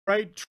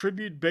right,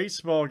 Tribute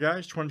Baseball,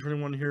 guys.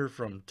 2021 here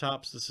from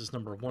Topps. This is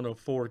number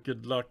 104.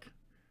 Good luck.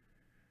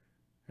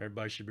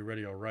 Everybody should be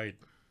ready all right.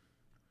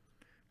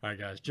 All right,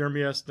 guys.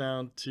 Jeremy S.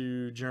 down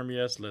to Jeremy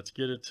S. Let's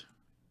get it.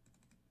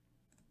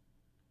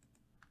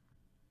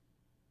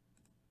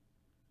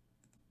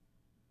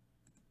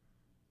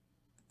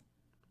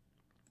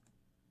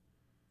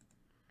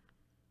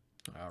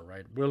 All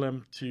right.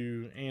 Willem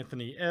to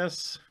Anthony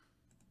S.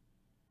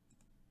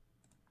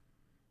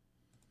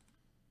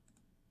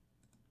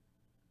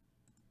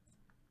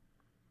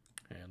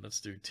 And let's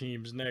do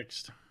teams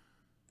next.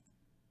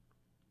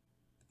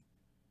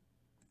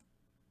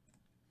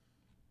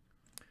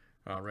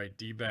 All right,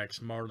 D-backs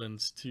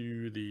Marlins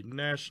to the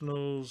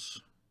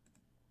Nationals.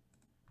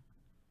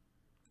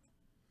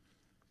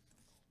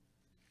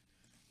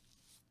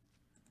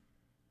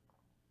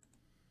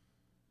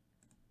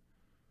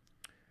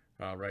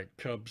 All right,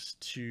 Cubs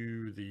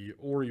to the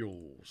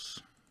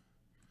Orioles.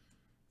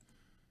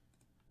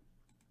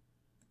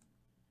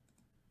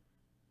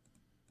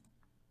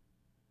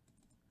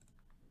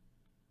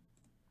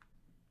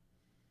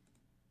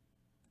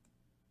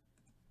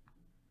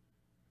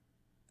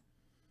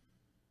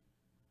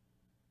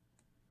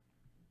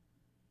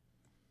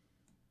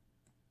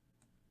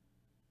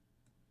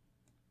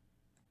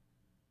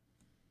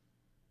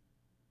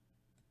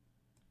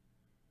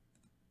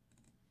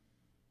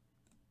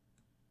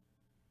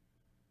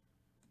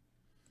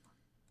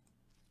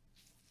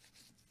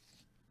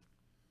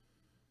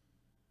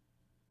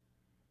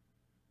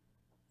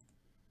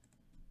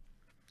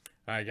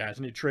 All right, guys,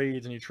 any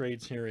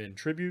trades here in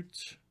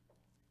Tribute?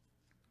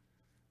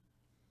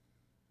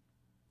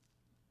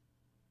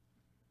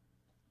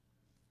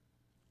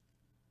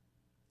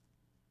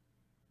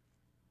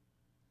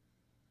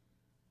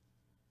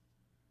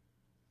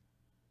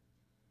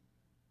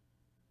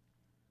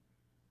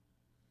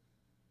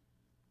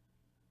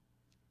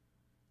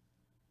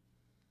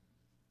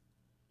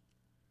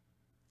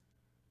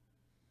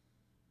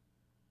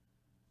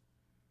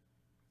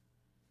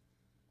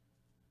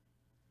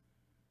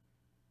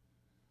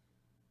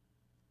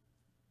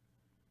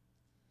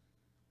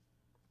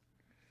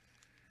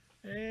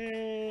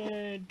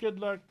 And good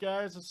luck,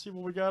 guys. Let's see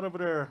what we got over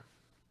there.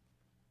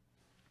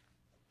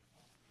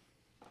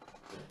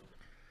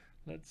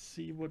 Let's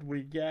see what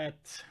we got.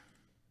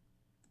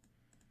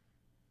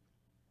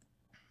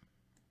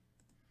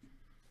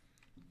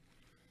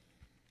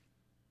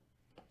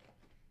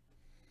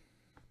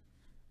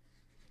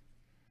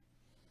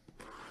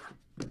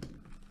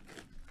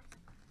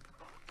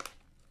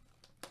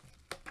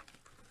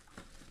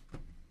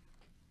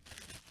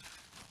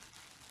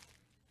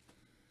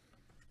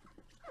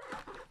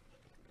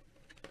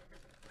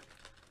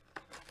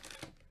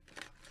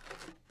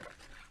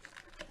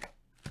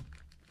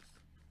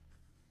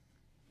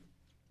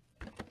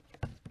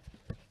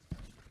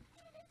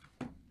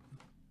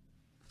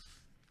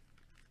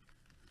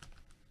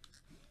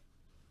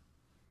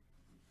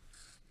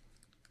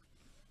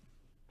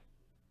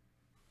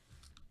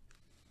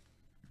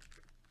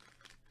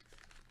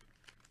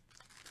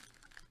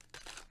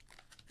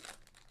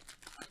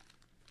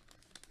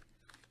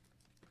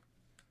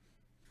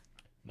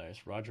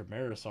 Nice, Roger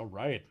Maris. All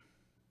right.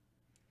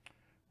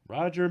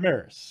 Roger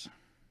Maris.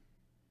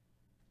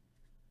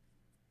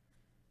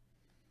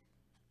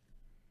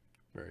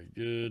 Very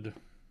good.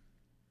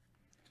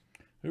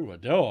 Ooh,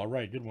 Adele. All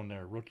right, good one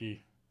there.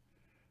 Rookie.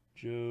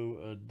 Joe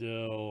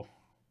Adele.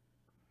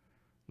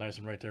 Nice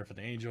one right there for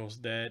the Angels.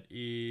 That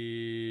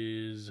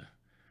is...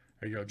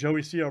 There you go.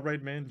 Joey C. All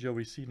right, man.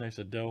 Joey C. Nice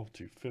Adele.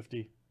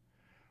 250.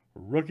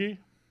 Rookie.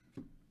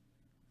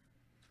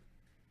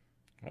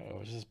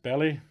 Uh-oh, is this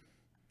Belly?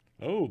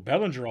 Oh,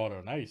 Bellinger auto.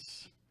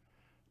 Nice.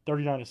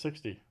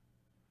 39/60.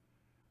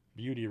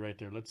 Beauty right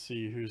there. Let's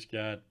see who's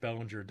got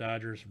Bellinger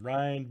Dodgers.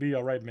 Ryan B.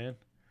 All right, man.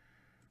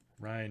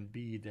 Ryan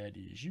B. That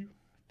is you.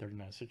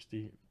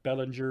 39/60.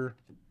 Bellinger.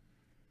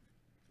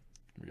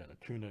 We got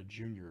Acuna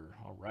Jr.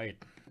 All right.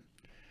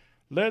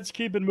 Let's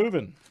keep it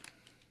moving.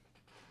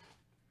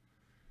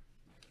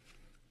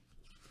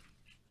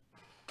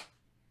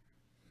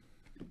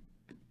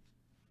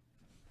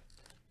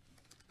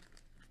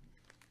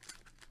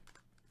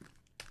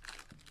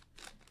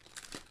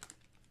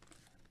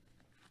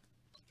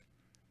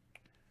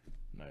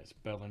 Nice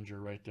Bellinger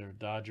right there,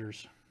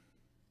 Dodgers.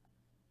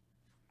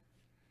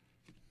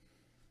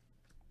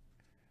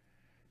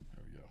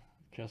 There we go.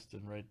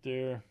 Keston right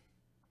there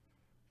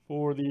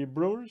for the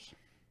Brewers.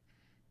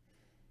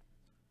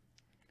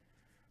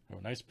 Oh,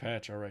 nice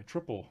patch. All right,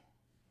 triple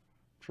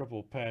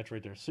patch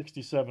right there.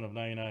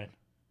 67/99.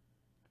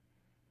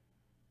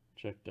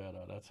 Check that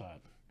out. That's hot.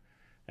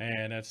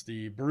 And that's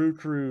the Brew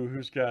Crew.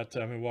 Who's got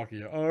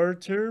Milwaukee?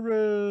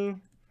 Arturo.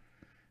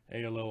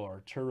 ALO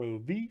Arturo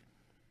V.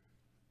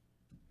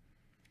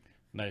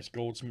 Nice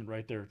Goldsmith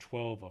right there.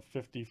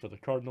 12/50 for the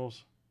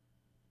Cardinals.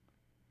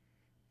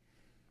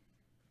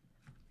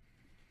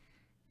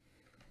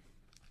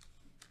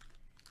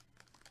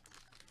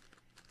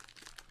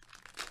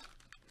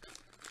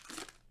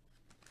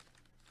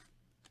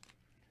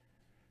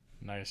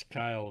 Nice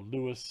Kyle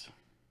Lewis.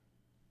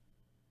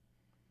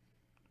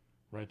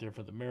 right there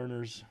for the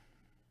Mariners.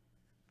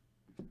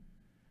 Here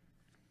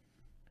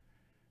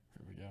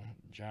we go.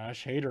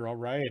 Josh Hader, all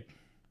right.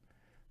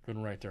 Good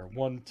one right there.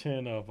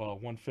 110 of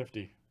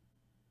 150.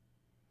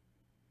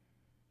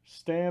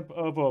 Stamp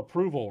of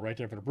approval right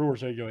there for the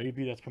Brewers. There you go.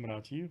 AV, that's coming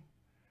out to you.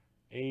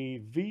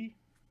 AV.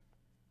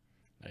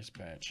 Nice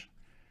patch.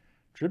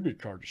 Tribute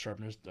card to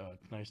sharpness.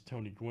 Nice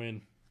Tony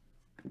Gwynn.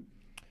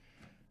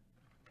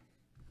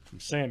 I'm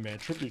saying, man,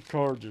 tribute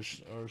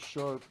cards are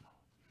sharp.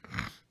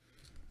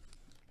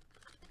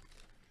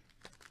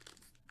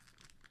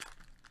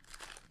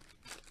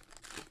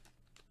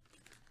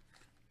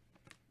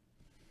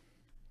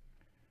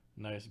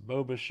 Nice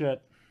Bo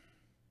Bichette.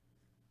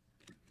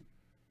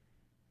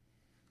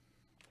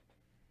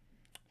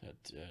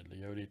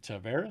 Leody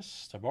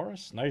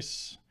Tavares.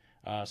 Nice.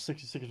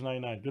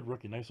 66.99. Good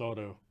rookie. Nice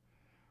auto.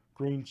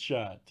 Green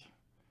shot.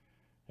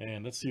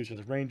 And let's see who's got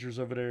the Rangers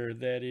over there.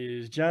 That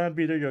is John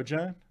B. There you go,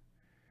 John.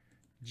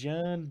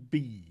 John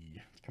B.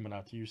 It's coming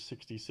out to you.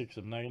 66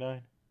 of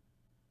 99.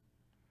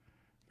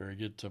 Very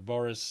good.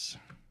 Tavares.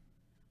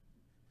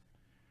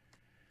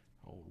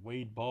 Old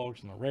Wade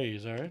Boggs and the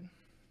Rays. All right.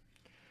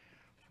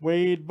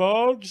 Wade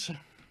Boggs.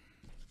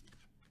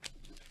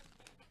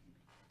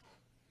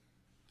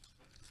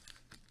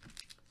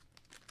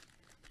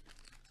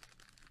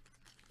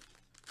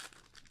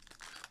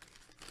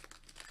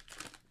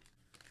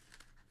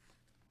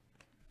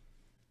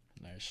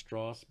 Nice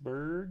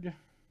Strasburg.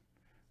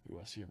 Ooh,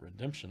 I see a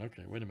redemption.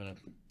 Okay, wait a minute.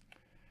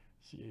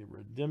 See a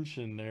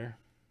redemption there.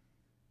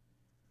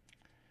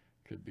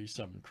 Could be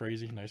something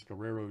crazy. Nice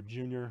Guerrero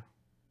Jr.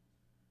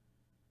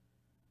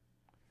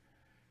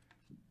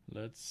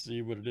 Let's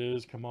see what it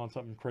is. Come on,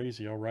 something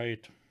crazy. All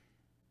right.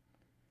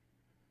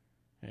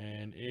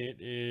 And it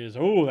is,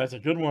 oh, that's a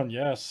good one.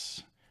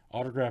 Yes.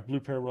 Autograph blue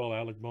parallel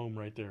Alec Bohm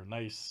right there.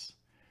 Nice.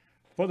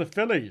 For the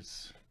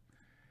Phillies.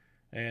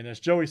 And that's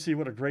Joey C.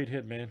 What a great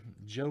hit, man.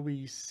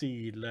 Joey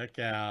C. Look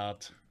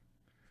out.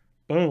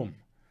 Boom.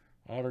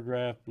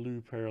 Autograph blue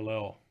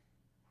parallel.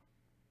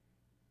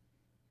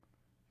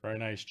 Very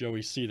nice.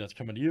 Joey C. That's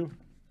coming to you.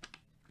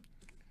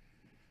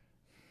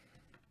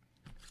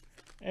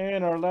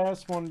 And our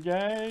last one,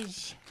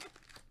 guys.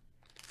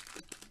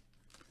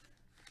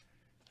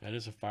 That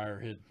is a fire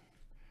hit.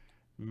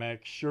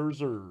 Max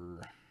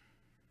Scherzer.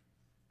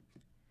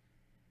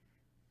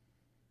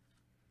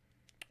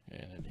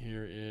 And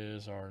here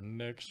is our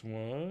next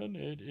one.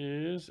 It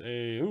is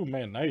a, oh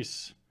man,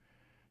 nice.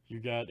 You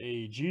got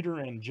a Jeter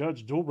and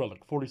Judge dual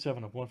relic,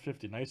 47 of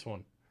 150. Nice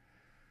one.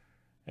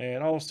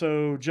 And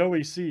also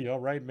Joey C. All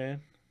right,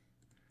 man.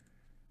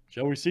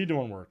 Joey C.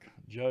 doing work.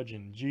 Judge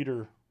and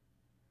Jeter.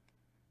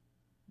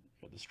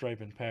 Got the stripe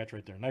and patch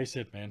right there. Nice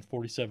hit, man.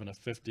 47 of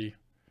 50.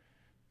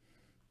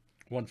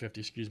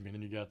 150, excuse me. And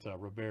then you got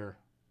Robert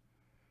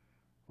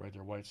right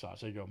there, White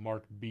Sox. There you go.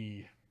 Mark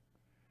B.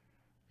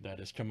 That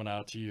is coming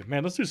out to you.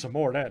 Man, let's do some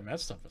more of that, man. That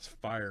stuff is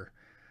fire.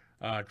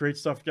 Great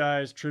stuff,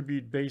 guys.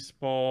 Tribute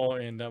Baseball.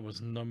 And that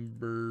was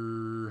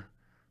number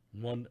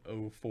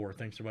 104.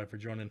 Thanks, everybody, for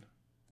joining.